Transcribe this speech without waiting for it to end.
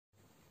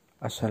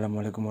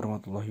Assalamualaikum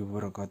warahmatullahi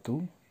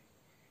wabarakatuh.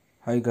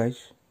 Hi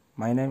guys,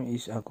 my name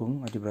is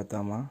Agung Adi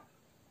Pratama.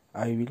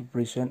 I will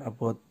present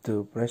about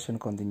the present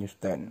continuous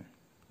tense.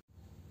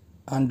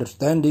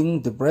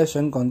 Understanding the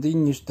present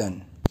continuous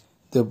tense.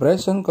 The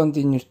present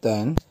continuous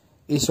tense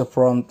is a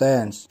form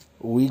tense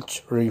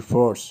which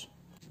refers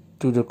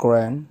to the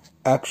current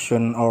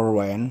action or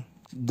when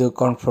the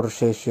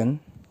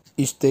conversation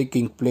is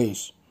taking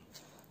place.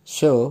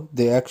 So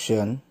the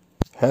action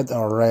had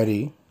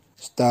already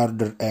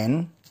started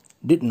and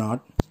did not,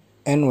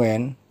 and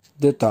when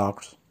the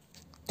talks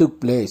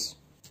took place.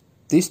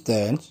 This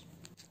tense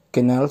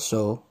can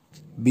also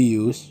be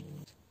used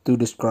to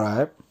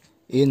describe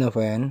an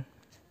event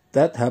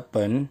that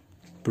happened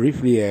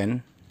briefly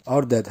and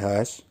or that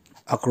has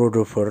occurred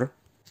over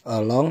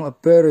a long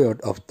period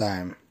of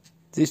time.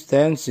 This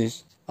tense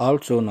is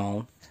also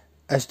known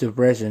as the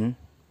present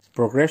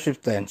progressive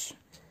tense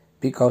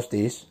because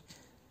this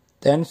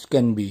tense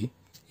can be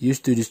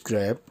used to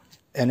describe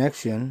an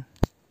action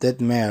that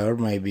may or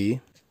may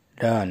be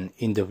done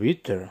in the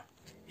future.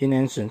 In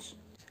essence,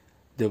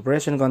 the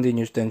present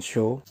continuous tense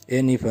shows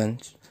an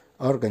event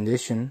or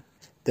condition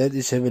that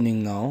is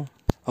happening now,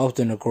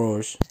 often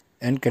occurs,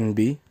 and can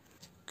be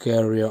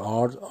carried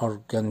out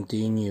or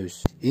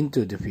continues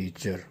into the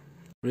future.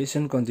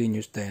 Present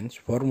continuous tense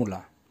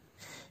formula.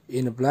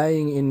 In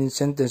applying in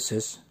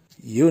sentences,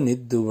 you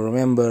need to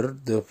remember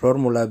the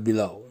formula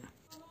below.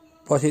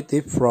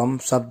 Positive from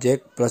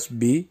subject plus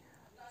be,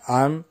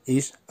 am,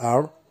 is,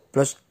 are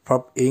plus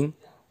verb ing.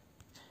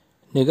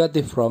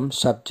 Negative from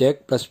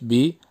subject plus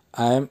be,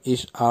 am,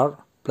 is,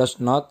 are plus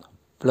not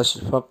plus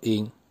verb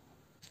ing.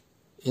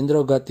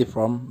 Interrogative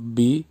from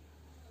be,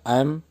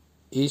 am,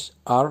 is,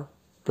 are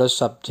plus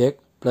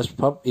subject plus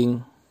verb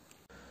ing.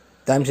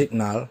 Time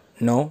signal,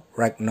 no,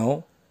 right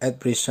now, at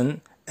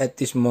present, at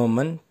this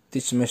moment,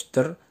 this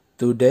semester,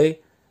 today,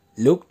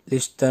 look,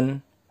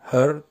 listen,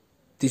 heard,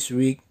 this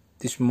week,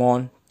 this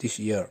month, this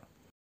year.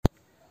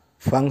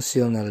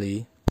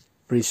 Functionally,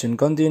 present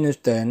continuous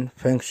tense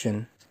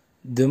function.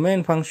 The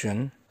main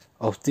function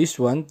of this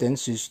one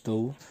tense is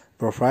to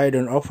provide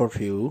an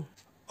overview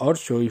or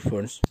show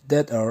events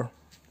that are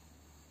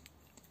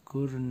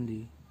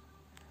currently.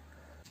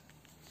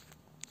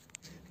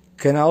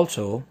 Can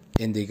also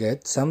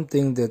indicate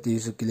something that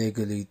is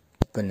legally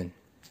happening.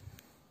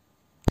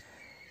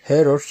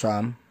 Here are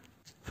some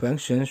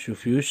functions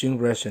of using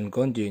present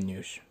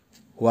continuous.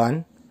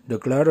 1.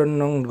 Declare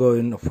an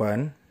ongoing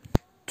event.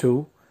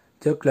 2.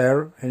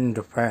 Declare an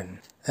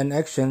event, an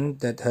action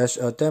that has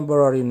a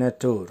temporary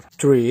nature.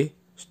 3.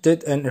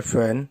 State an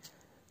event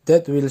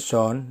that will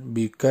soon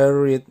be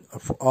carried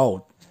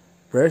out.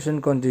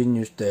 Present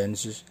continuous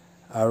tenses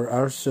are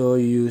also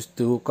used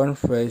to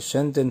convey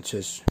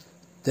sentences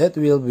that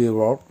will be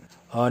worked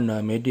on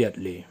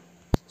immediately,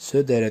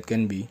 so that it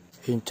can be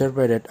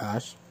interpreted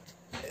as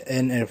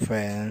an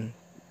event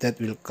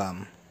that will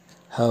come.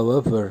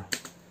 However,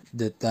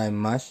 the time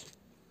must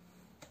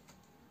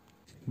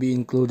be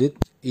included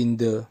in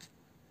the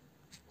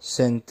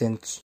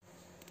sentence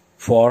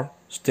for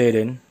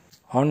stating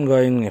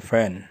ongoing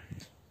event.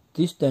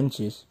 These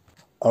tenses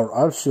are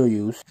also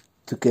used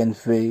to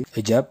convey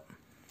a job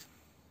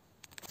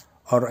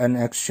or an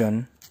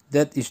action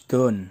that is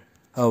done.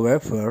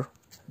 However,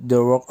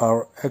 the work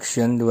or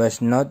action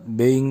was not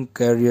being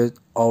carried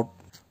out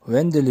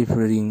when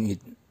delivering it.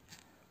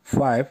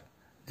 5.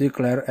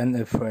 Declare an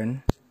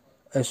event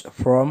as a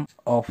form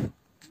of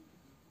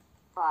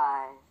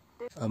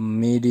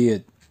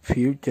immediate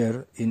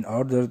future in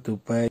order to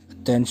pay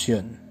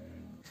attention.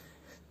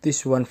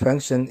 This one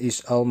function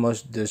is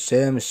almost the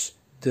same as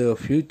the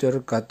future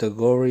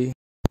category.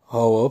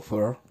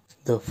 However,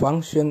 the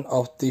function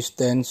of this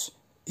tense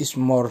is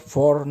more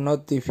for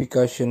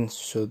notification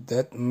so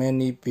that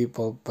many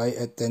people pay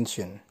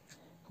attention.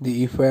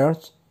 The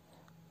events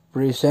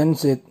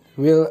presented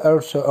will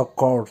also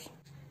occur.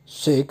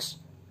 6.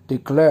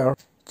 Declare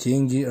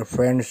changing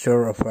events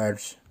or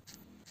affairs.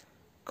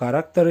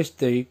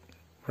 Characteristic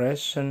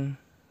present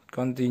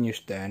continuous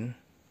tense.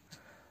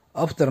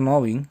 After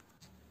knowing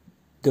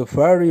the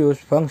various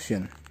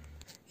functions,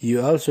 you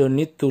also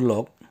need to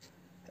look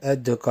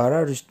at the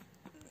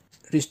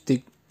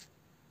characteristic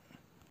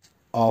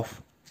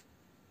of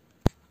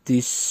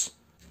these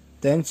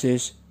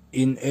tenses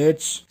in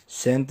each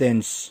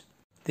sentence.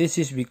 This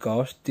is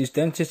because these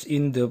tenses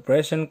in the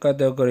present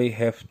category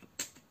have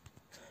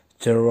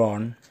their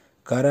own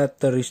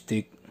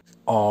characteristic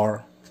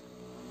or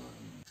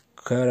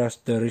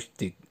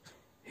characteristic.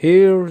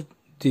 Here's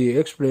the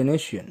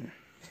explanation.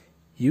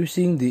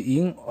 Using the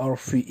ing or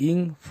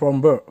being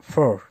from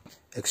verb.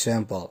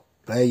 Example: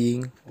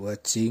 playing,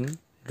 watching,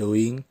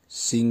 doing,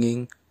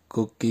 singing,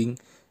 cooking,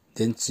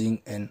 dancing,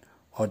 and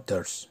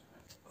others.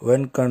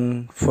 When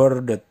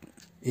converted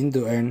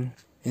into an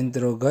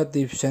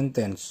interrogative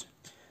sentence,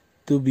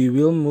 to be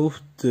will move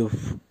to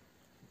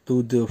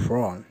the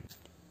front.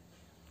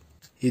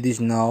 It is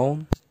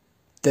known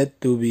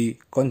that to be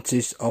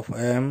consists of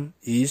am,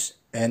 is,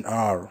 and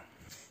are.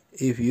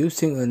 If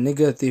using a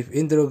negative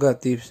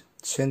interrogative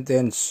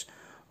sentence,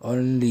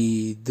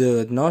 only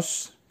the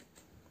nouns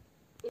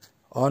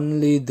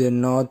Only the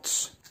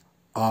notes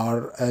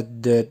are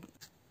added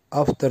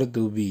after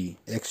to be.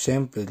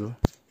 Example,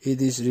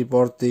 it is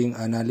reporting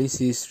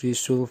analysis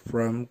result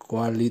from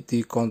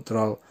quality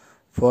control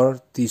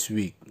for this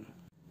week.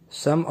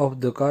 Some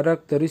of the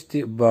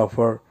characteristics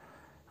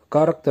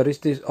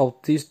of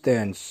this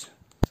tense,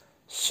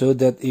 so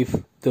that if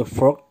the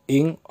verb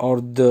ing or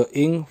the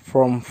ing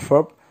from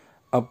verb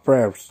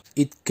appears,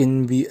 it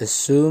can be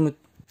assumed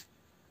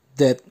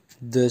that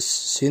the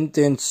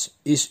sentence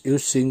is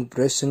using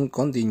present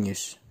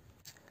continuous.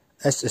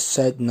 As a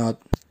side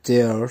note,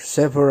 there are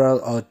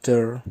several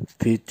other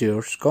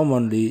features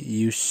commonly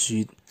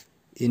used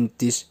in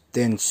this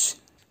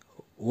tense.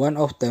 One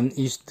of them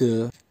is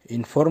the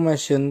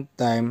information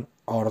time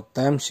or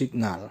time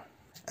signal.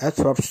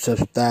 Adverbs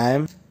of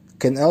time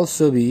can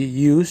also be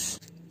used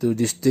to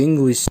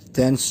distinguish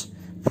tense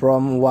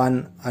from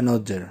one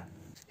another.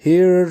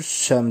 Here are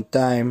some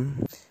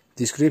time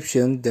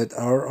descriptions that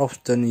are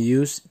often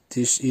used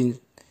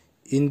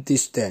in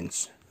this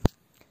tense.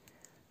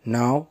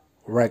 Now,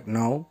 right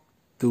now,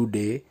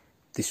 today,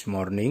 this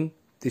morning,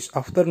 this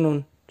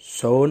afternoon,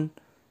 soon,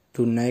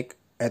 tonight,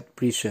 at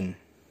present.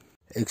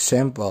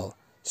 Example,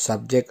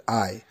 subject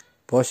I,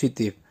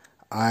 positive,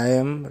 I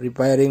am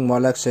repairing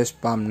molasses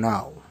pump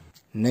now.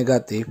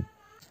 Negative,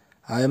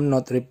 I am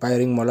not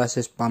repairing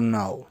molasses pump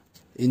now.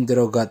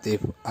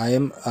 Interrogative, I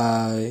am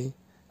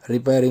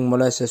repairing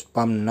molasses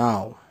pump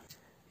now.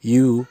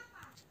 You,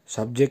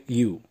 subject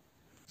you.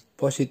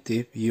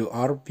 Positive, you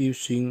are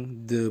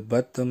using the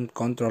button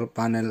control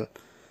panel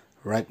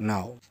right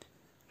now.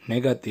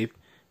 Negative,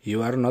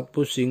 you are not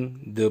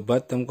pushing the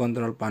button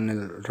control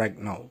panel right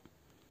now.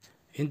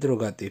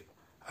 Interrogative,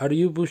 are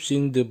you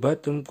pushing the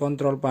button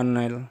control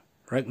panel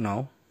right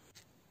now?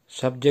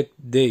 Subject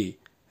they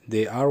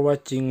are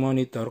watching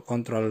monitor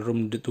control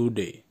room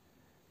today.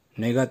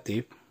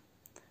 Negative,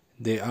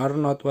 they are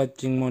not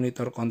watching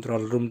monitor control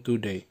room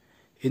today.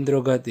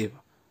 Interrogative,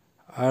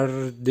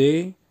 are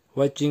they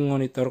watching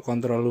monitor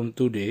control room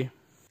today?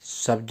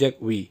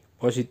 Subject we,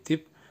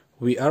 positive,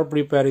 we are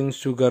preparing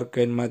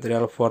sugarcane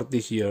material for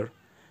this year.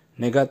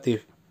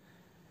 Negative,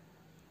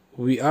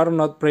 we are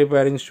not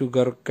preparing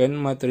sugarcane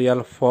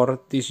material for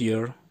this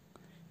year.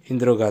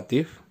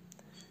 Interrogative,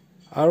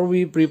 are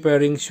we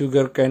preparing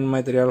sugarcane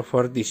material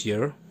for this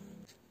year?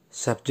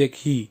 Subject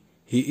he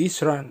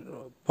is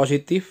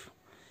positive,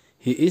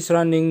 he is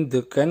running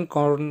the cane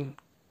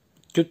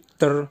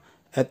cutter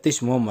at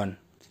this moment.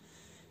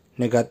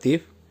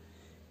 Negative,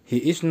 he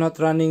is not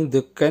running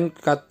the cane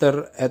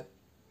cutter at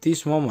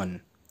this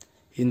moment.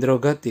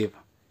 Interrogative,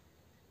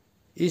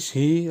 is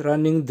he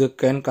running the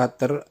cane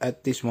cutter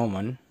at this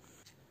moment?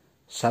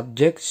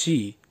 Subject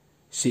she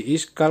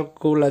is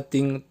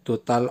calculating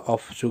total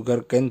of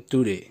sugarcane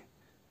today.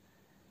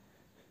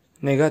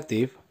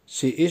 Negative,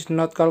 she is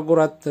not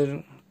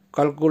calculating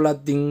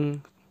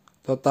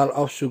total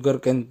of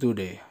sugarcane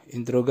today.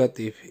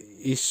 Interrogative,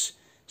 is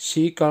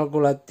she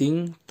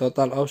calculating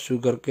total of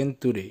sugarcane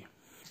today?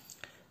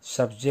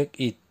 Subject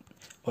it,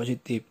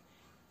 positive,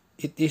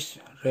 it is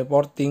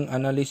reporting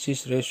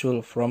analysis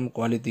result from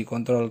quality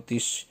control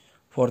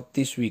for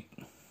this week.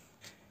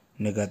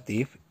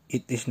 Negative,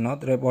 it is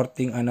not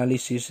reporting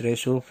analysis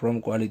result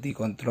from quality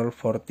control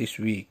for this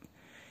week.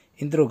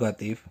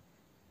 Interrogative,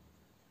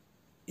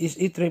 is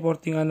it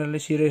reporting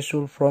analysis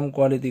result from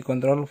quality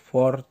control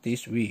for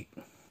this week?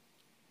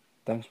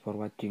 Thanks for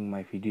watching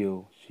my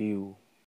video. See you.